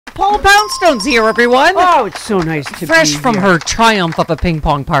Paula Poundstone's here, everyone. Oh, it's so nice to Fresh be from here. her triumph of a ping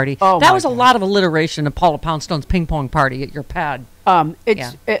pong party. Oh, that my was a God. lot of alliteration of Paula Poundstone's ping pong party at your pad.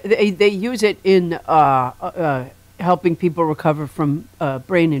 They use it in helping people recover from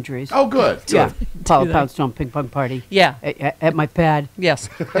brain injuries. Oh, good. Yeah, Paula that. Poundstone ping pong party. Yeah. At my pad. Yes.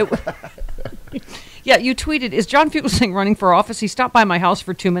 Yeah, you tweeted, is John Fugelsang running for office? He stopped by my house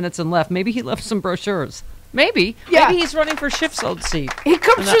for 2 minutes and left. Maybe he left some brochures. Maybe. Yeah. Maybe he's running for Schiffsold seat. He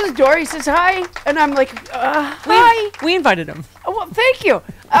comes through the door. He says hi, and I'm like, hi. We invited him. Oh, well, thank you.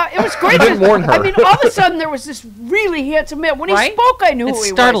 It was great. didn't warn her. I mean, all of a sudden there was this really handsome man. When he Right? spoke, I knew It's who he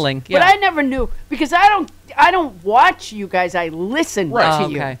startling, was. yeah. But I never knew because I don't watch you guys. I listen Right. to Oh,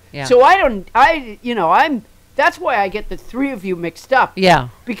 you. okay, yeah. So I'm. That's why I get the three of you mixed up. Yeah.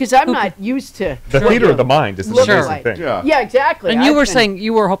 Because I'm not used to. The theater of the mind is an Look amazing alike. thing. Yeah. Yeah, exactly. And you I've were been- saying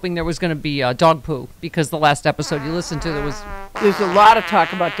you were hoping there was going to be dog poo because the last episode you listened to there was. there's a lot of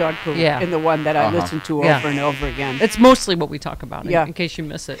talk about dog poo Yeah. in the one that I listen to Yeah. over and over again. It's mostly what we talk about. Yeah. In case you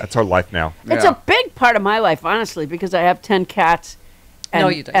miss it. That's our life now. It's Yeah. a big part of my life, honestly, because I have 10 cats. No,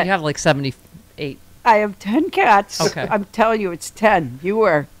 you don't. and You have like 78. I have 10 cats. Okay. I'm telling you, it's 10.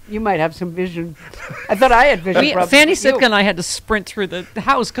 You might have some vision. I thought I had vision problems. Fanny but you- Sitka and I had to sprint through the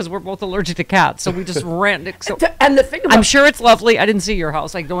house because we're both allergic to cats, so we just ran. So And the thing about I'm sure it's lovely. I didn't see your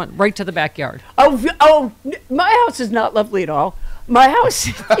house. I went right to the backyard. my house is not lovely at all. My house,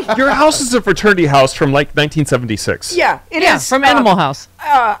 Your house is a fraternity house from like 1976. yeah, it is Yeah, from Animal House.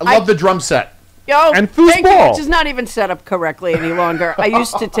 I love the drum set. And foosball. Which is not even set up correctly any longer. I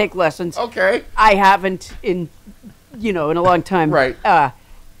used to take lessons. Okay. I haven't in a long time. Right.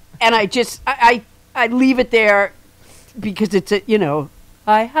 And I just I leave it there because it's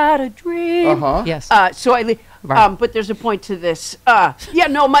I had a dream. Uh-huh. Yes. So I leave. Right. But there's a point to this. I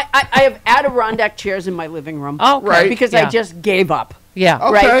have Adirondack chairs in my living room. Oh, right. Because Yeah. I just gave up. Yeah.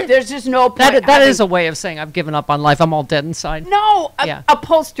 Okay. Right. There's just no point. That is a way of saying I've given up on life. I'm all dead inside. No, Yeah.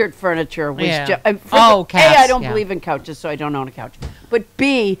 upholstered furniture was Yeah. just. Oh, A, cats, I don't yeah. believe in couches, so I don't own a couch. But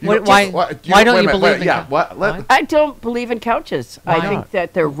B, Why What- don't wait you a minute, believe in yeah, couches? what? Let- I don't believe in couches. I Why think not?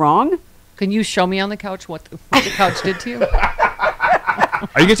 that they're wrong. Can you show me on the couch what the couch did to you?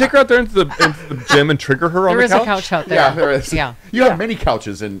 Are you gonna take her out there into the gym and trigger her on There the is couch? a couch out there. Yeah, there is. Yeah. You have many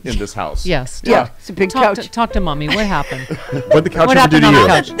couches in this house. Yes. Yeah, it's a big Talk couch. to Mommy. What happened? What the couch What ever do happened to on the you?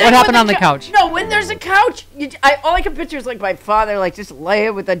 couch? Then What when happened on the couch? No, when there's a couch, all I can picture is like my father, like just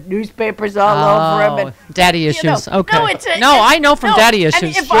laying with the newspapers all over him. And, Daddy you know, issues. Okay. No, I know from no, daddy and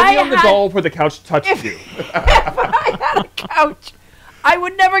issues. if Show me I on the had- doll where the couch touched you. If I had a couch, I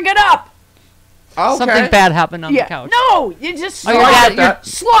would never get up. Okay. Something bad happened on Yeah. the couch. No, you just Oh, your sloth. dad- your-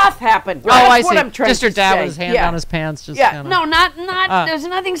 Sloth happened. Oh, That's I see. what I'm trying Just to your dad say. with his hand Yeah. down his pants. Just Yeah, kinda- no, not. There's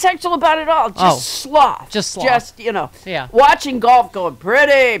nothing sexual about it all. Just Oh. sloth. Just sloth. Just Yeah. watching golf, going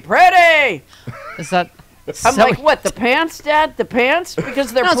pretty, pretty. Is that? I'm like, what? The pants, Dad? The pants?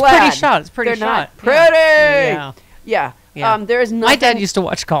 Because they're No, it's plaid. pretty shot. It's pretty They're shot. not pretty. Yeah. Yeah. Yeah. There is nothing. My dad used to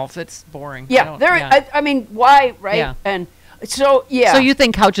watch golf. It's boring. I Yeah. don't- There. yeah. I mean, why? Right. Yeah. And so yeah. So you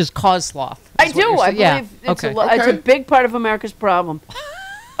think couches cause sloth? I is what do. you're I saying. Yeah. believe it's Okay. it's a Okay. big part of America's problem.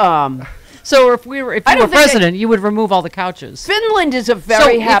 So if you I were don't think president, you would remove all the couches. Finland is a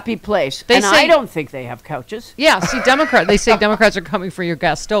very if- happy place, they and say- I don't think they have couches. Yeah. See, they say Democrats are coming for your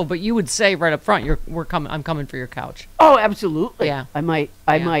gas stove, but you would say right up front, I'm coming for your couch. Oh, absolutely. Yeah. I might.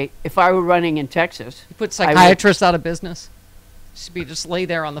 Yeah. If I were running in Texas. You put I would. psychiatrists out of business. Just lay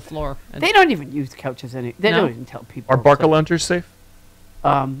there on the floor. And They don't even use couches They No? don't even tell people. Are Barca loungers safe?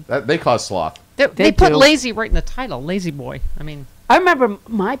 They cause sloth. they put do. lazy right in the title, lazy boy. I mean, I remember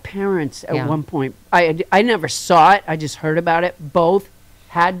my parents at Yeah. one point. I never saw it. I just heard about it. Both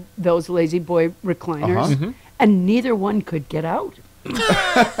had those lazy boy recliners, Uh-huh. Mm-hmm. and neither one could get out.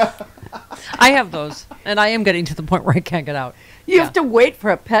 I have those, and I am getting to the point where I can't get out. You have to wait for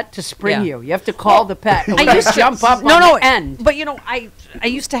a pet to spring Yeah. you. You have to call the pet. And I when used you to jump up no, on no, the end. But I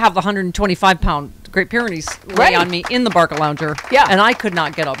used to have the 125-pound Great Pyrenees lay Right. on me in the Barca lounger. Yeah. And I could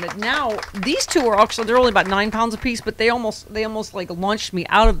not get up. But now these two are actually they're only about 9 pounds apiece, but they almost like launched me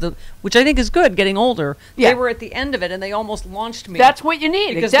out of the, which I think is good. Getting older, Yeah. they were at the end of it, and they almost launched me. That's what you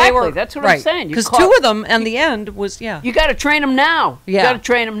need. because Exactly. They were, That's what right. I'm saying. You Because call- two of them, and the end was You got to train them now. Yeah. You got to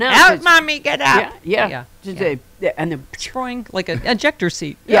train them now. out, 'cause- mommy, get Yeah. up. Yeah. yeah. Just yeah. and then Throwing like an ejector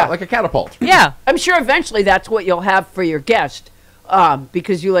seat. Yeah, Yeah. like a catapult. Yeah. I'm sure eventually that's what you'll have for your guest,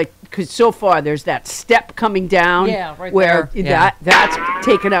 because because so far there's that step coming down, Yeah, right where there. Yeah. that's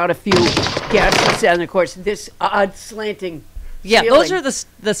taken out a few guests, and of course this odd slanting. Yeah, ceiling. those are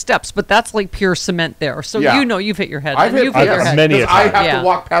the steps, but that's like pure cement there. So Yeah. you know you've hit your head. I've and hit, you've hit your yes, head. many a I time. have Yeah. to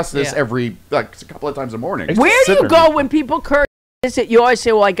walk past this Yeah. every a couple of times a morning. It's Where do sit you there. go when people curse? Is it? You always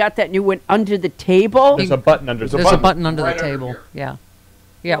say, "Well, I got that," and you went under the table. There's a button under. There's a button under right the under table. here. Yeah.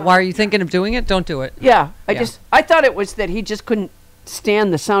 Yeah. Why are you thinking of doing it? Don't do it. Yeah, Yeah. I thought it was that he just couldn't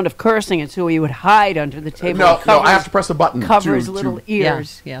stand the sound of cursing, and so he would hide under the table. No, and no, cover I have his- to press a button cover to, his little to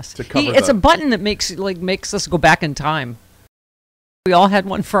ears. Yeah, yes. to cover It's the- a button that makes us go back in time. We all had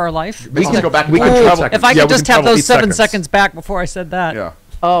one for our life. Makes us go back in we time can 8 travel- seconds. If I Yeah, could we just can have travel those 8 7 seconds. seconds back before I said that. Yeah.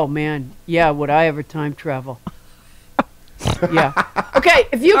 Oh man, yeah. Would I ever time travel? Yeah. Okay,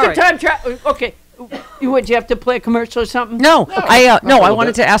 if you All could right. time travel, okay. Would you have to play a commercial or something? No, I little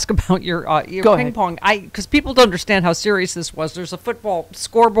wanted bit. to ask about your Go ping ahead. pong. Because people don't understand how serious this was. There's a football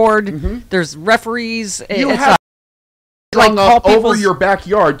scoreboard. There's referees. You it's have like hung all up over people's- your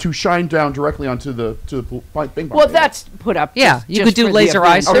backyard to shine down directly onto the ping pong Well, table. that's put up. Yeah, just- you just could do for the laser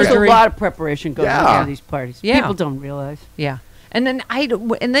eye event. There's surgery. a lot of preparation going Yeah. into these parties. Yeah. People don't realize. Yeah. And then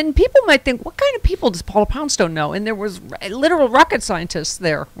and then people might think, what kind of people does Paula Poundstone know? And there was literal rocket scientists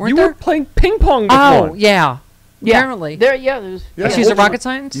there, weren't You there? were playing ping pong with Oh, one. yeah. Yeah. Apparently. There, yeah. There's. Yeah. She's a Ultimate- rocket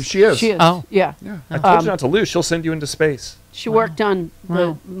scientist? She is. She is. Oh. Yeah. I told you not to lose. She'll send you into space. She worked on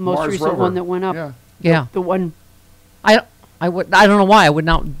the most Mars recent rover. one that went up. Yeah. Yeah. The one. I don't know why I would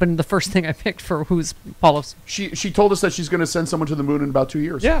not been the first thing I picked for who's Paula's. She told us that she's going to send someone to the moon in about 2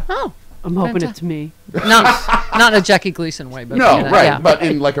 years. Yeah. Oh. I'm hoping Fantastic. it's me. Not in a Jackie Gleason way, but No, you know, right, yeah. but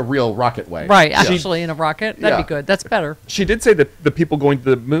in like a real rocket way. Right, actually in a rocket. That'd Yeah. be good. That's better. She did say that the people going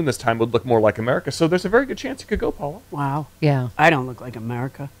to the moon this time would look more like America, so there's a very good chance you could go, Paula. Wow. Yeah. I don't look like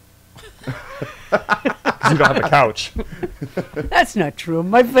America. Because you don't have a couch. That's not true.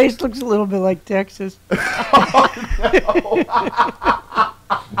 My face looks a little bit like Texas.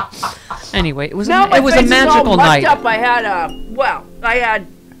 Anyway, it was No, my it was face a is all magical mucked night. Up. I had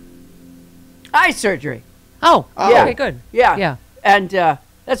eye surgery. Oh, Yeah. okay, good. Yeah. Yeah. And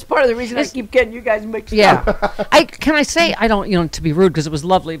that's part of the reason I It's- keep getting you guys mixed Yeah, up. I say I don't to be rude because it was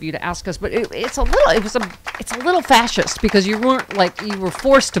lovely of you to ask us, but it's a little fascist because you weren't you were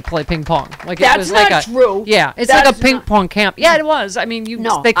forced to play ping pong. Like it That's was like not a, true. Yeah, it's That's like a ping not- pong camp. Yeah, it was. I mean,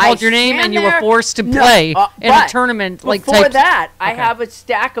 No, they called I your name stand and you were there- forced to No, play in a but tournament like before type. that, I Okay. have a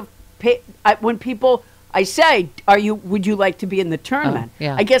stack of when people I say, would you like to be in the tournament?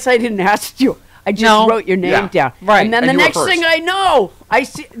 yeah. I guess I didn't ask you. I just No. wrote your name Yeah. down. Right. And then And the you were next first. thing I know, I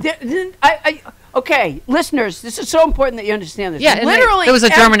see okay, listeners, this is so important that you understand this. Yeah, and literally there was a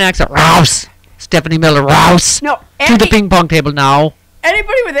German accent. Rouse, Stephanie Miller, Rouse. No, to the ping pong table now.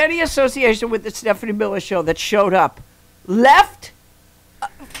 anybody with any association with the Stephanie Miller show that showed up left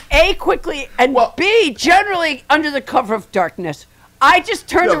A, quickly, and Well- B, generally under the cover of darkness. I just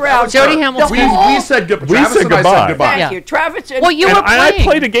turned No, that around. was Jody her. Hamilton. We said goodbye. We Travis said and I goodbye. said goodbye. Thank Yeah. you, Travis. And Well, you And were I playing.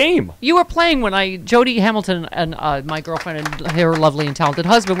 played a game. You were playing when Jody Hamilton and my girlfriend and her lovely and talented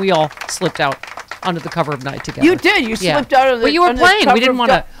husband, we all slipped out under the cover of night together. You did. You Yeah. slipped out of the. Well, you were under the playing. We cover didn't of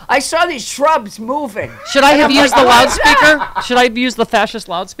wanna- dark- I saw these shrubs moving. Should I And have I'm used like, the "What's that?" loudspeaker? Should I have used the fascist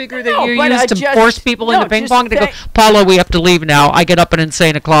loudspeaker that No, you but I used to just- force people no, into ping just pong to go, say- Paula, we have to leave now. I get up at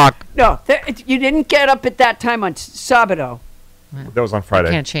insane o'clock. No, you didn't get up at that time on Sabado. That was on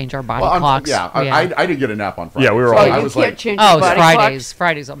Friday. Can't change our body Well, clocks. I did get a nap on Friday. Yeah, we were so all- Oh, I you was can't like, change Oh, your it's body Fridays. clocks?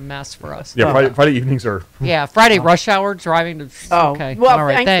 Friday's a mess for us. Yeah, Friday evenings are. Yeah, Friday rush hour driving to. Oh, okay. well, all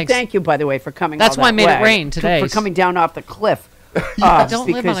right, thanks. thank you, by the way, for coming. That's all why I that made it way. rain today. For coming down off the cliff. I don't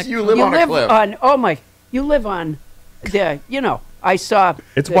live on because a You live on a cliff. Oh my, you live on the. I saw.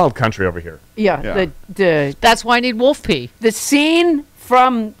 It's the, wild country over here. Yeah, Yeah. the That's why I need wolf pee. the scene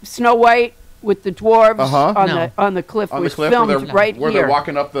from Snow White with the dwarves Uh-huh. on No. the cliff on the was cliff where filmed they're, right where here. they're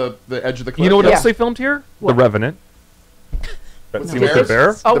walking up the edge of the cliff. You know what Yeah. else they filmed here? What? The Revenant. That With scene the with the bear.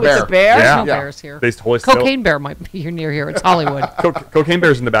 bears? Oh, The with bear. the bear? Yeah. No Yeah. bears here. They hoist Cocaine bear might be here near here. It's Hollywood. Cocaine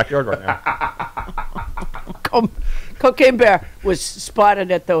bear's in the backyard right now. Cocaine Bear was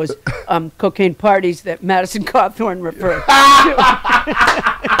spotted at those cocaine parties that Madison Cawthorn referred to.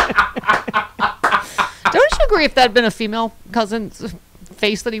 Don't you agree if that had been a female cousin's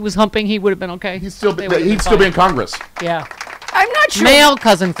face that he was humping, he would have been okay? He'd still They be, would've been he'd still be fine. in Congress. Yeah. I'm not sure. Male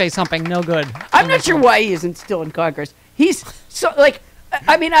cousin face humping, no good. I'm not sure why he isn't still in Congress. He's so like.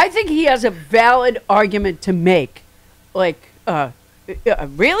 I mean, I think he has a valid argument to make. Like,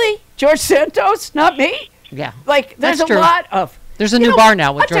 really, George Santos, not me. Yeah. Like, there's That's a true. lot of. There's a You new know, bar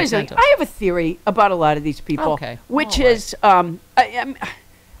now with I'll tell you George something. Santos. I have a theory about a lot of these people. Okay. Which All right. is,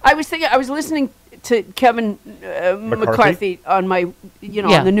 I was thinking, I was listening to Kevin McCarthy on my,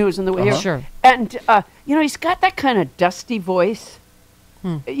 Yeah. on the news on the way here. Sure. And, he's got that kind of dusty voice.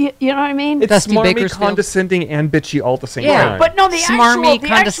 You know what I mean? It's Dusty smarmy, Bakersfield. condescending, and bitchy all at the same Yeah, time. But no, the Smarmy, actual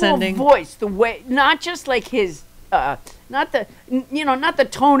condescending. voice, the way, not just like his not the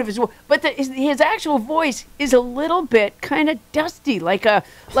tone of his voice, but his actual voice is a little bit kind of dusty, like a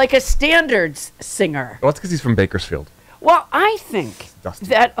standards singer. Well, that's because he's from Bakersfield. Well, I think Dusty.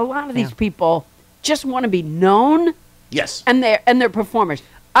 that a lot of these people just want to be known. Yes. And they're performers.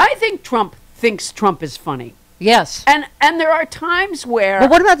 I think Trump thinks Trump is funny. Yes. And there are times where.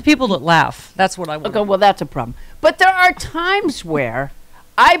 But what about the people that laugh? That's what I want. Okay, well, that's a problem. But there are times where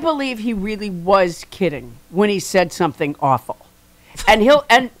I believe he really was kidding when he said something awful. And he'll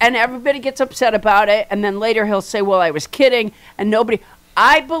and everybody gets upset about it, and then later he'll say, "Well, I was kidding," and nobody.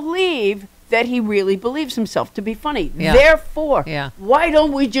 I believe that he really believes himself to be funny. Yeah. Therefore, Yeah. why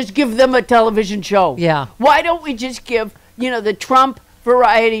don't we just give them a television show? Yeah. Why don't we just give, the Trump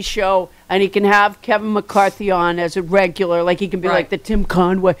variety show, and he can have Kevin McCarthy on as a regular, like he can be Right. like the Tim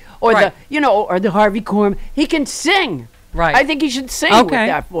Conway or Right. or the Harvey Korman. He can sing. Right. I think he should sing with Okay.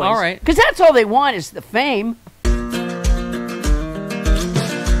 that voice. All right. Because that's all they want is the fame.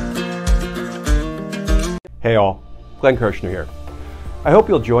 Hey all, Glenn Kirshner here. I hope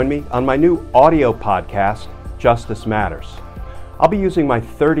you'll join me on my new audio podcast, Justice Matters. I'll be using my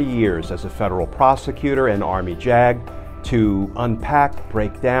 30 years as a federal prosecutor and Army JAG to unpack,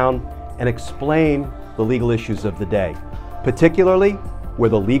 break down, and explain the legal issues of the day, particularly where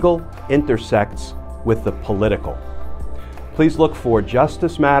the legal intersects with the political. Please look for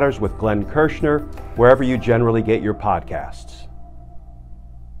Justice Matters with Glenn Kirshner wherever you generally get your podcasts.